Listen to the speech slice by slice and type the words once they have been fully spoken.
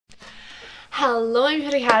Hello, my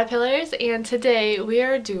beauty caterpillars, and today we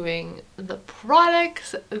are doing the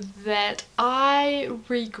products that I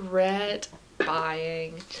regret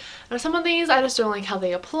buying. Now, some of these I just don't like how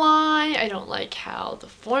they apply. I don't like how the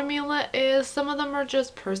formula is. Some of them are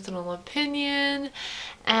just personal opinion,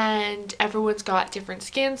 and everyone's got different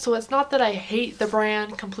skin, so it's not that I hate the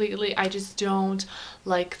brand completely. I just don't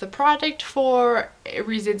like the product for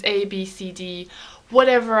reasons A, B, C, D.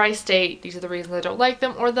 Whatever I state, these are the reasons I don't like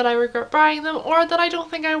them, or that I regret buying them, or that I don't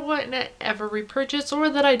think I wouldn't ever repurchase, or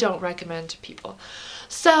that I don't recommend to people.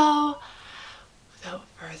 So, without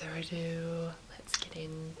further ado, let's get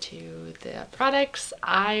into the products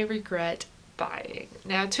I regret buying.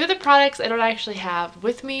 Now, two of the products I don't actually have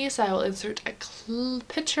with me, so I will insert a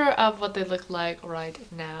picture of what they look like right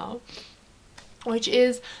now. Which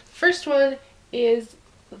is, the first one is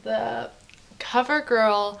the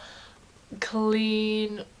CoverGirl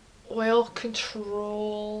Clean Oil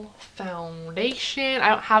Control Foundation. I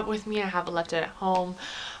don't have it with me. I have it left it at home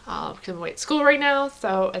because I'm away at school right now,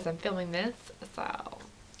 so as I'm filming this, so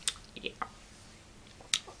yeah.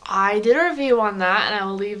 I did a review on that and I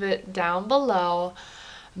will leave it down below,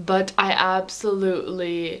 but I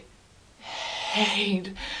absolutely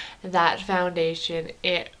hate that foundation.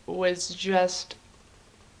 It was just,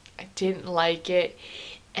 I didn't like it.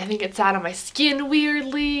 I think it sat on my skin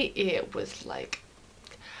weirdly. It was like,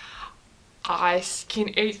 I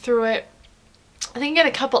skin ate through it. I think in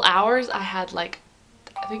a couple hours I had like,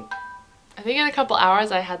 I think in a couple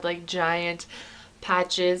hours I had like giant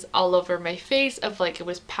patches all over my face of like, it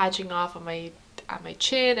was patching off on my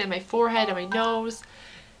chin and my forehead and my nose,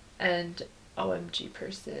 and OMG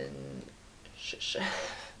person, shush.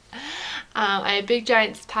 I had big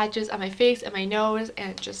giant patches on my face and my nose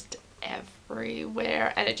and just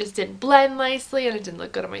everywhere, and it just didn't blend nicely and it didn't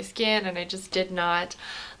look good on my skin, and I just did not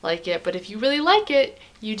like it. But if you really like it,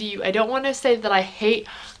 you do you. I don't want to say that I hate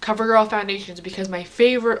CoverGirl foundations, because my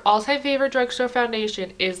favorite, all-time favorite drugstore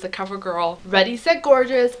foundation is the CoverGirl Ready Set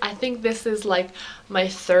Gorgeous. I think this is like my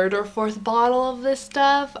third or fourth bottle of this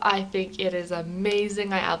stuff. I think it is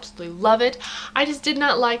amazing. I absolutely love it. I just did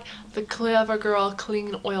not like the CoverGirl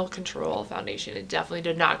Clean Oil Control foundation. It definitely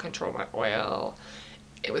did not control my oil.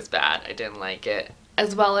 It was bad. I didn't like it.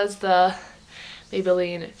 As well as the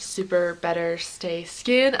Maybelline Super Better Stay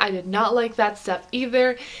Skin. I did not like that stuff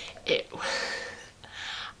either.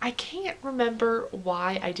 I can't remember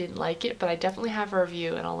why I didn't like it, but I definitely have a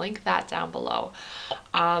review and I'll link that down below.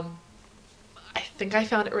 I think I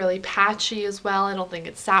found it really patchy as well. I don't think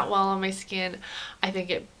it sat well on my skin. I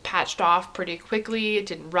think it patched off pretty quickly. It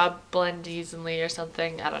didn't blend easily or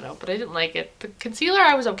something. I don't know, but I didn't like it. The concealer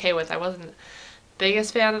I was okay with. I wasn't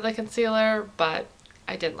biggest fan of the concealer, but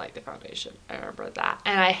I didn't like the foundation. I remember that.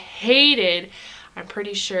 And I hated, I'm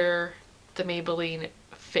pretty sure, the Maybelline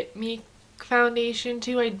Fit Me foundation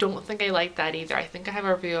too. I don't think I like that either. I think I have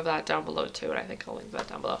a review of that down below too, and I think I'll link that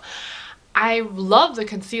down below. I love the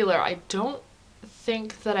concealer. I don't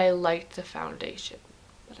think that I liked the foundation,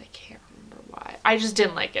 but I can't remember why. I just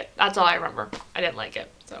didn't like it. That's all I remember. I didn't like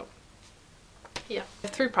it. So yeah. I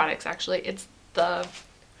have three products actually. It's the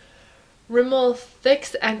Rimmel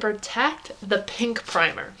Fix and Protect the Pink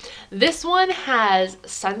Primer. This one has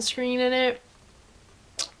sunscreen in it.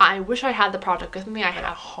 I wish I had the product with me. I had it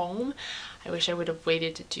at home. I wish I would have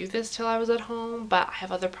waited to do this till I was at home, but I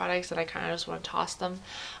have other products and I kind of just want to toss them.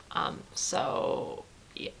 So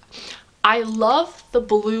yeah. I love the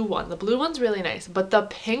blue one. The blue one's really nice, but the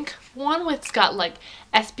pink one, it's got like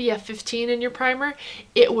SPF 15 in your primer,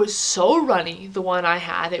 it was so runny, the one I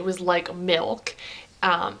had. It was like milk.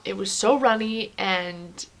 It was so runny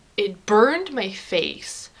and it burned my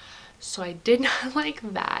face, so I did not like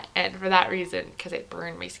that, and for that reason, because it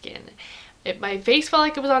burned my skin, my face felt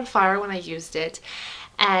like it was on fire when I used it,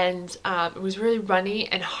 and it was really runny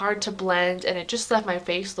and hard to blend, and it just left my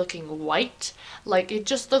face looking white. Like, it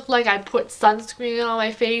just looked like I put sunscreen on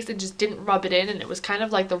my face and just didn't rub it in, and it was kind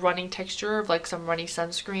of like the running texture of like some runny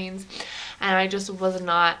sunscreens, and I just was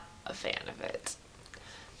not a fan of it.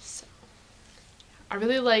 I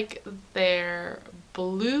really like their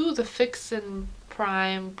blue, the Fix and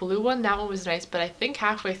Prime blue one. That one was nice, but I think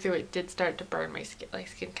halfway through it did start to burn my skin. My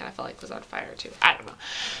skin kind of felt like it was on fire too. I don't know.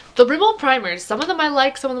 The Rimmel primers, some of them I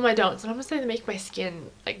like, some of them I don't. Sometimes they make my skin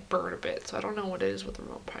like burn a bit, so I don't know what it is with the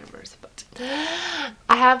Rimmel primers. But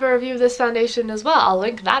I have a review of this foundation as well. I'll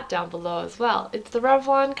link that down below as well. It's the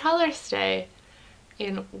Revlon Color Stay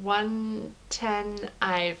in 110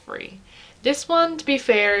 Ivory. This one, to be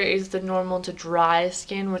fair, is the normal to dry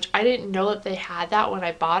skin, which I didn't know that they had that when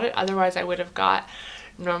I bought it. Otherwise, I would have got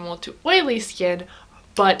normal to oily skin,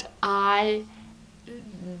 but I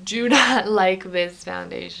do not like this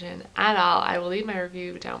foundation at all. I will leave my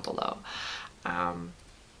review down below.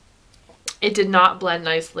 It did not blend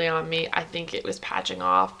nicely on me. I think it was patching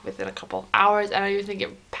off within a couple of hours. I don't even think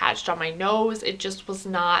it patched on my nose. It just was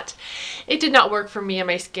not, it did not work for me and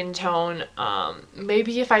my skin tone.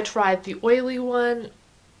 Maybe if I tried the oily one,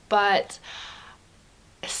 but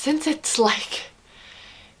since it's like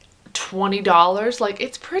 $20, like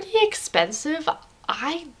it's pretty expensive,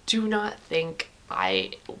 I do not think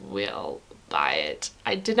I will buy it.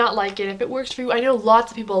 I did not like it. If it works for you, I know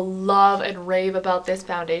lots of people love and rave about this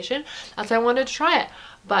foundation. That's why I wanted to try it.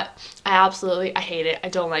 But I hate it. I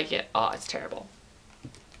don't like it. Oh, it's terrible.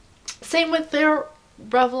 Same with their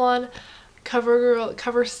Revlon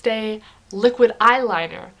Cover Stay liquid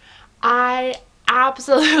eyeliner. I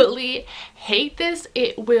absolutely hate this.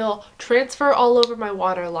 It will transfer all over my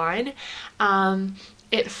waterline.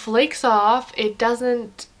 It flakes off. It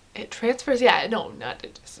transfers, yeah, no, not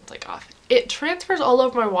it doesn't flake off. It transfers all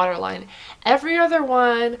over my waterline. Every other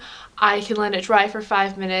one, I can let it dry for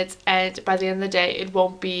 5 minutes, and by the end of the day, it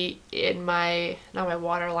won't be in my, not my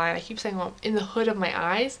waterline, I keep saying in the hood of my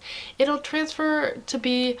eyes. It'll transfer to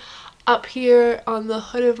be up here on the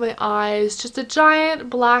hood of my eyes, just a giant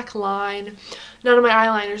black line. None of my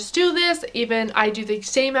eyeliners do this. Even I do the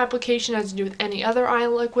same application as I do with any other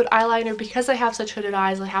liquid eyeliner. Because I have such hooded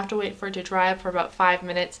eyes, I have to wait for it to dry for about 5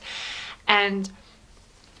 minutes, and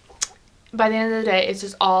by the end of the day, it's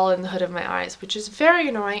just all in the hood of my eyes, which is very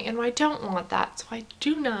annoying, and I don't want that. So I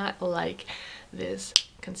do not like this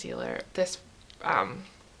concealer, this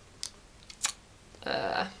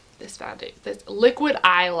this liquid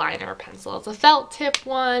eyeliner pencil. It's a felt tip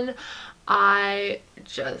one. I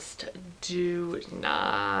just do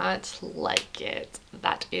not like it.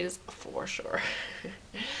 That is for sure.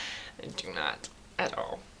 I do not at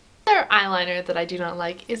all. Another eyeliner that I do not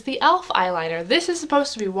like is the e.l.f. eyeliner. This is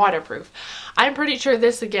supposed to be waterproof. I'm pretty sure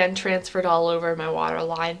this again transferred all over my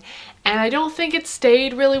waterline, and I don't think it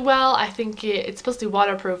stayed really well. I think it's supposed to be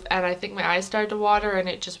waterproof, and I think my eyes started to water and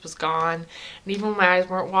it just was gone. And even when my eyes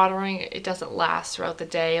weren't watering, it doesn't last throughout the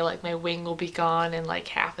day. Like my wing will be gone and like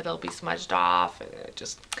half it'll be smudged off, and it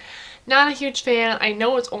just, not a huge fan. I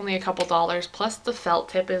know it's only a couple dollars, plus the felt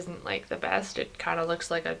tip isn't like the best. It kind of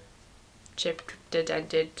looks like a chipped,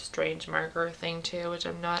 dented, strange marker thing too, which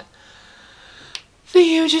I'm not the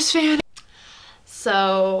hugest fan.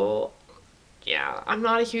 So yeah, I'm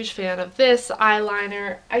not a huge fan of this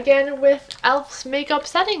eyeliner. Again, with e.l.f.'s makeup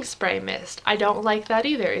setting spray mist, I don't like that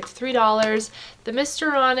either. It's $3. The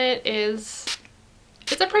mister on it it's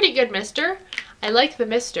a pretty good mister. I like the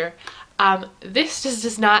mister. This just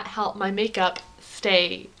does not help my makeup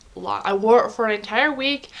stay long. I wore it for an entire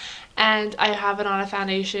week, and I have it on a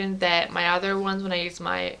foundation that my other ones, when I use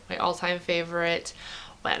my all-time favorite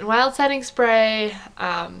Wet n Wild setting spray,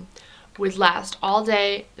 would last all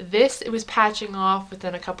day. This, it was patching off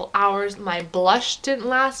within a couple hours. My blush didn't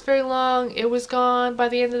last very long. It was gone by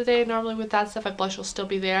the end of the day. Normally with that stuff, my blush will still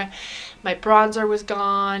be there. My bronzer was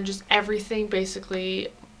gone. Just everything, basically.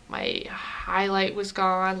 My highlight was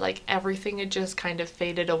gone. Like everything had just kind of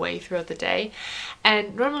faded away throughout the day.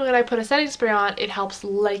 And normally when I put a setting spray on, it helps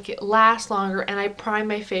like it last longer, and I prime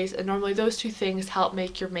my face, and normally those two things help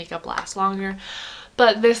make your makeup last longer.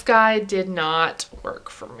 But this guy did not work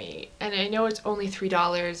for me. And I know it's only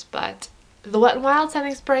 $3, but the Wet n Wild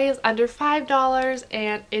setting spray is under $5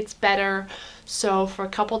 and it's better. So for a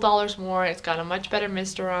couple dollars more, it's got a much better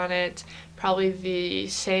mister on it. Probably the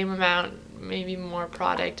same amount, maybe more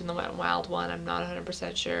product in the Wet n Wild one. I'm not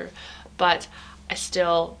 100% sure. But I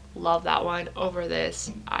still love that one over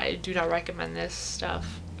this. I do not recommend this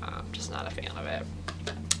stuff. I'm just not a fan of it.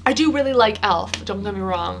 I do really like e.l.f., don't get me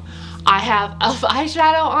wrong. I have e.l.f.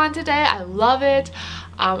 eyeshadow on today. I love it.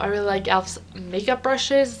 I really like e.l.f.'s makeup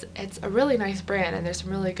brushes. It's a really nice brand and there's some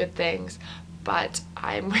really good things. But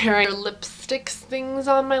I'm wearing lipsticks things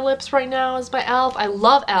on my lips right now as my e.l.f. I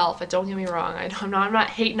love e.l.f., don't get me wrong. I'm not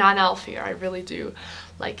hating on e.l.f. here. I really do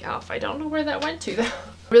like e.l.f. I don't know where that went to though.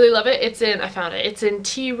 Really love it. I found it. It's in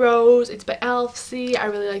Tea Rose. It's by e.l.f. See, I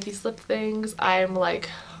really like these lip things. I'm like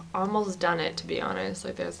almost done it, to be honest.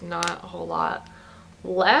 Like there's not a whole lot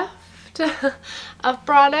left of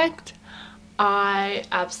product. I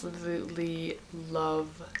absolutely love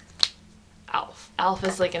e.l.f. e.l.f.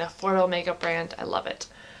 is like an affordable makeup brand. I love it.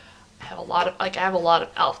 I have a lot of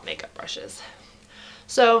e.l.f. makeup brushes.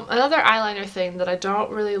 So another eyeliner thing that I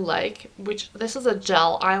don't really like, which this is a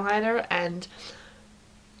gel eyeliner, and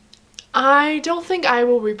I don't think I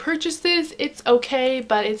will repurchase this. It's okay,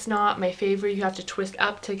 but it's not my favorite. You have to twist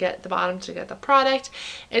up to get the bottom to get the product.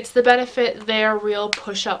 It's the Benefit Their Real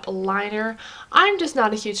Push-Up Liner. I'm just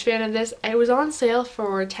not a huge fan of this. It was on sale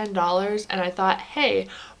for $10 and I thought, hey,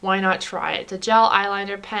 why not try it? It's a gel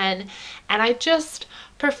eyeliner pen and I just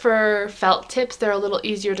prefer felt tips. They're a little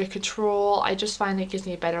easier to control. I just find it gives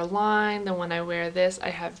me a better line than when I wear this. I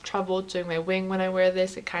have trouble doing my wing when I wear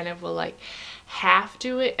this. It kind of will like half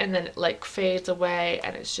do it and then it like fades away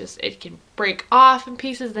and it's just, it can break off in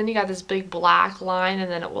pieces. Then you got this big black line and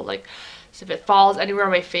then it will like, so if it falls anywhere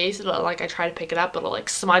on my face, it'll like, I try to pick it up, it'll like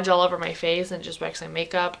smudge all over my face and it just wrecks my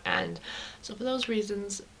makeup. And so for those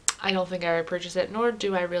reasons, I don't think I would purchase it, nor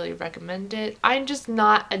do I really recommend it. I'm just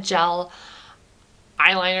not a gel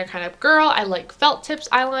eyeliner kind of girl. I like felt tips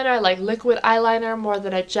eyeliner. I like liquid eyeliner more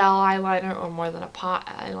than a gel eyeliner or more than a pot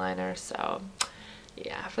eyeliner. So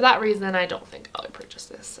yeah, for that reason, I don't think I'll purchase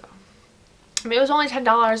this. So I mean, it was only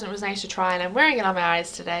 $10 and it was nice to try, and I'm wearing it on my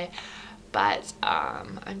eyes today, but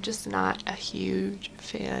I'm just not a huge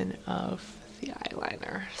fan of the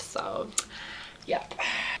eyeliner. So yeah.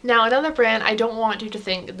 Now another brand, I don't want you to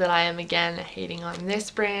think that I am again hating on this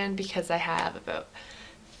brand because I have about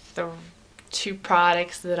the two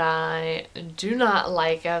products that I do not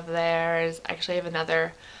like of theirs. Actually, I have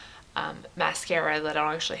another mascara that I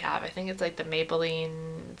don't actually have. I think it's like the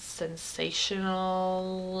Maybelline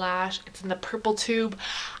Sensational Lash. It's in the purple tube.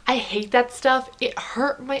 I hate that stuff. It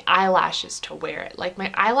hurt my eyelashes to wear it. Like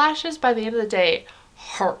my eyelashes by the end of the day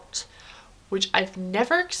hurt, which I've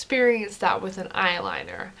never experienced that with an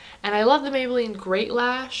eyeliner. And I love the Maybelline Great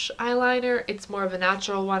Lash eyeliner. It's more of a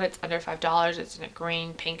natural one. It's under $5. It's in a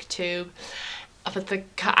green pink tube. But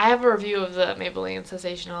I have a review of the Maybelline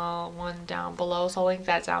Sensational one down below, so I'll link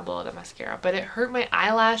that down below, the mascara. But it hurt my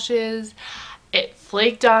eyelashes. It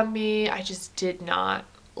flaked on me. I just did not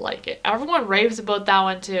like it. Everyone raves about that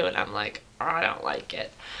one too, and I'm like, I don't like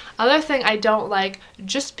it. Other thing I don't like,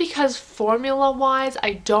 just because formula-wise,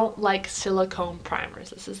 I don't like silicone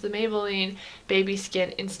primers. This is the Maybelline Baby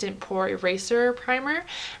Skin Instant Pore Eraser Primer,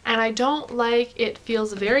 and I don't like, it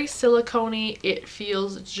feels very silicone-y. It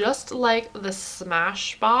feels just like the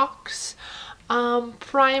Smashbox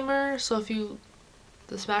primer. So if you,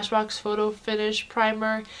 the Smashbox Photo Finish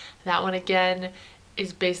Primer, that one again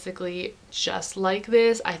is basically just like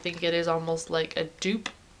this. I think it is almost like a dupe,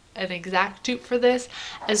 an exact dupe for this,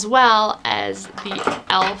 as well as the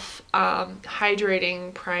e.l.f.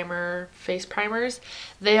 hydrating primer, face primers.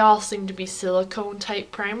 They all seem to be silicone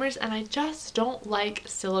type primers, and I just don't like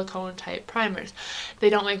silicone type primers. They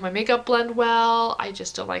don't make my makeup blend well. I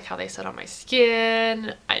just don't like how they set on my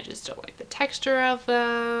skin. I just don't like the texture of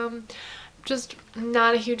them. Just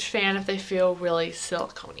not a huge fan if they feel really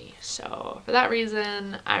silicone-y. So for that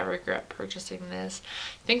reason, I regret purchasing this.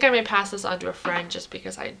 I think I may pass this on to a friend just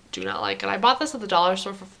because I do not like it. I bought this at the dollar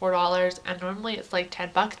store for $4 and normally it's like 10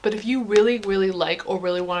 bucks. But if you really, really like or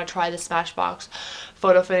really want to try the Smashbox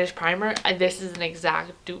Photo Finish Primer, this is an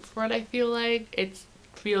exact dupe for it, I feel like. It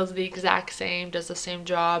feels the exact same, does the same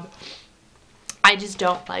job. I just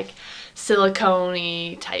don't like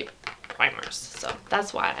silicone-y type primers, so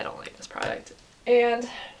that's why I don't like this product. And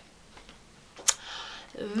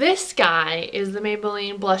this guy is the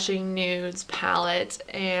Maybelline Blushing Nudes palette,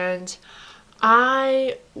 and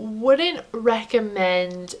I wouldn't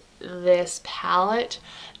recommend this palette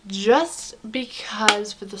just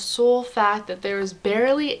because, for the sole fact that there is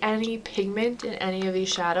barely any pigment in any of these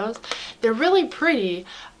shadows. They're really pretty,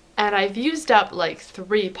 and I've used up like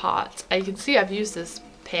 3 pots. You can see I've used this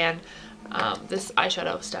pan, this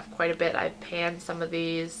eyeshadow stuff quite a bit. I've panned some of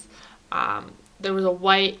these. There was a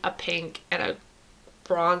white, a pink, and a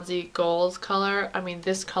bronzy gold color. I mean,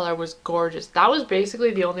 this color was gorgeous. That was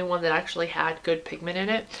basically the only one that actually had good pigment in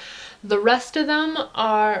it. The rest of them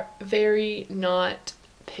are very not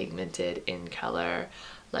pigmented in color.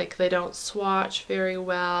 Like, they don't swatch very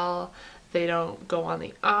well. They don't go on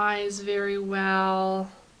the eyes very well.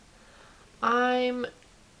 I'm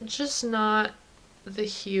just not the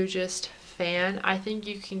hugest fan. I think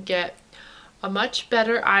you can get a much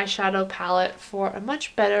better eyeshadow palette for a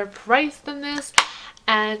much better price than this.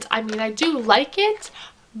 And I mean, I do like it,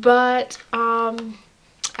 but I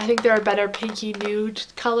think there are better pinky nude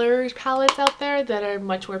color palettes out there that are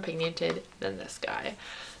much more pigmented than this guy.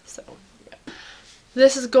 So yeah.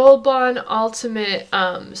 This is Gold Bond Ultimate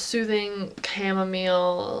Soothing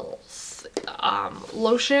Chamomile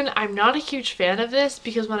lotion. I'm not a huge fan of this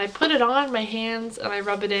because when I put it on my hands and I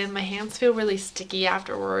rub it in, my hands feel really sticky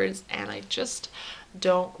afterwards, and I just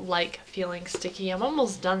don't like feeling sticky. I'm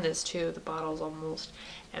almost done this too. The bottle's almost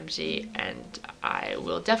empty, and I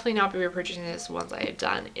will definitely not be repurchasing this once I have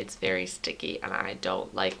done. It's very sticky, and I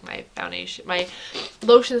don't like my foundation, my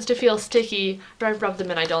lotions to feel sticky. After I've rubbed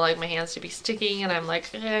them in, I don't like my hands to be sticky, and I'm like,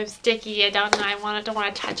 I'm sticky, I don't want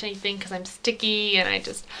to touch anything because I'm sticky, and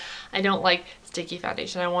I don't like sticky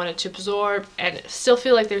foundation. I want it to absorb and still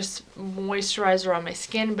feel like there's moisturizer on my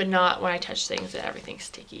skin, but not when I touch things and everything's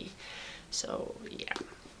sticky. So yeah,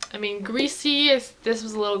 I mean, greasy this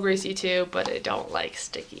was a little greasy too, but I don't like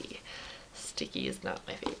sticky. Sticky is not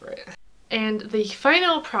my favorite. And the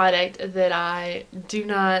final product that I do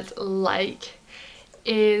not like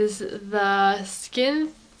is the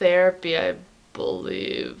Skin Therapy, I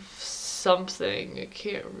believe, something, I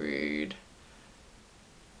can't read.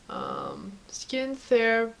 Skin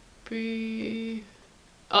Therapy,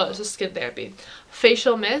 oh, it's a Skin Therapy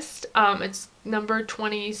facial mist. It's number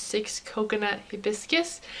 26 Coconut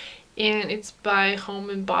Hibiscus, and it's by Home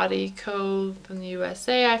and Body Co. from the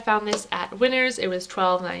USA. I found this at Winners. It was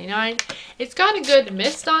 $12.99. It's got a good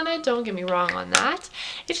mist on it, don't get me wrong on that.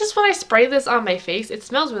 It's just when I spray this on my face, it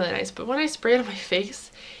smells really nice, but when I spray it on my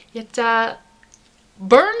face, it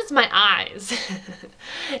burns my eyes.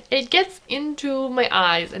 It gets into my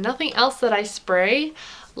eyes, and nothing else that I spray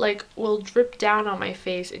like will drip down on my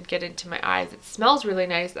face and get into my eyes. It smells really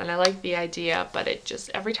nice and I like the idea, but it just,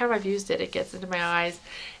 every time I've used it, it gets into my eyes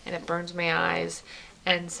and it burns my eyes.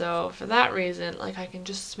 And so for that reason, like, I can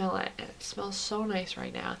just smell it, and it smells so nice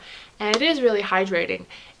right now, and it is really hydrating.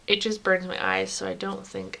 It just burns my eyes, so I don't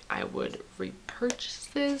think I would repurchase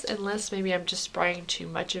this unless maybe I'm just spraying too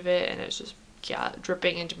much of it and it's just, yeah,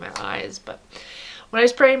 dripping into my eyes. But when I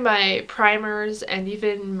spray my primers and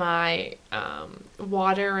even my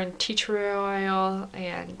water and tea tree oil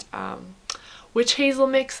and witch hazel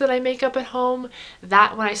mix that I make up at home,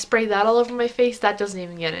 that when I spray that all over my face, that doesn't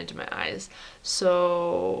even get into my eyes.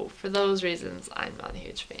 So for those reasons, I'm not a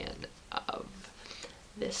huge fan of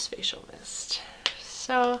this facial mist.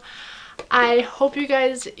 So I hope you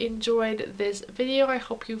guys enjoyed this video. I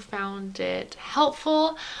hope you found it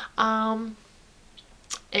helpful.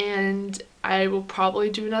 And I will probably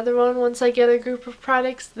do another one once I get a group of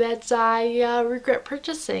products that I regret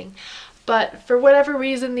purchasing. But for whatever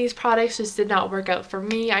reason, these products just did not work out for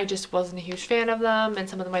me. I just wasn't a huge fan of them, and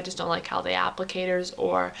some of them I just don't like how they applicators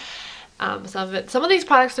or some of these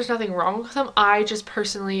products, there's nothing wrong with them. I just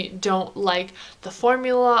personally don't like the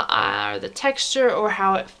formula or the texture or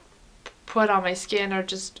how it put on my skin, or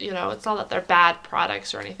just, you know, it's not that they're bad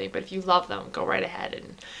products or anything, but if you love them, go right ahead.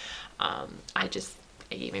 And I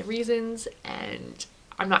gave my reasons, and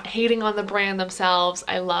I'm not hating on the brand themselves.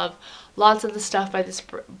 I love lots of the stuff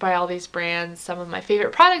by all these brands. Some of my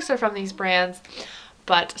favorite products are from these brands,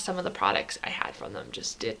 but some of the products I had from them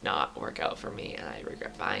just did not work out for me, and I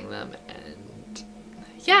regret buying them. And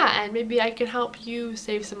yeah, and maybe I can help you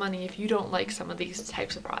save some money if you don't like some of these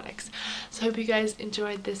types of products. So I hope you guys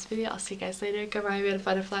enjoyed this video. I'll see you guys later. Goodbye, beautiful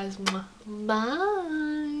butterflies.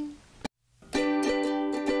 Bye.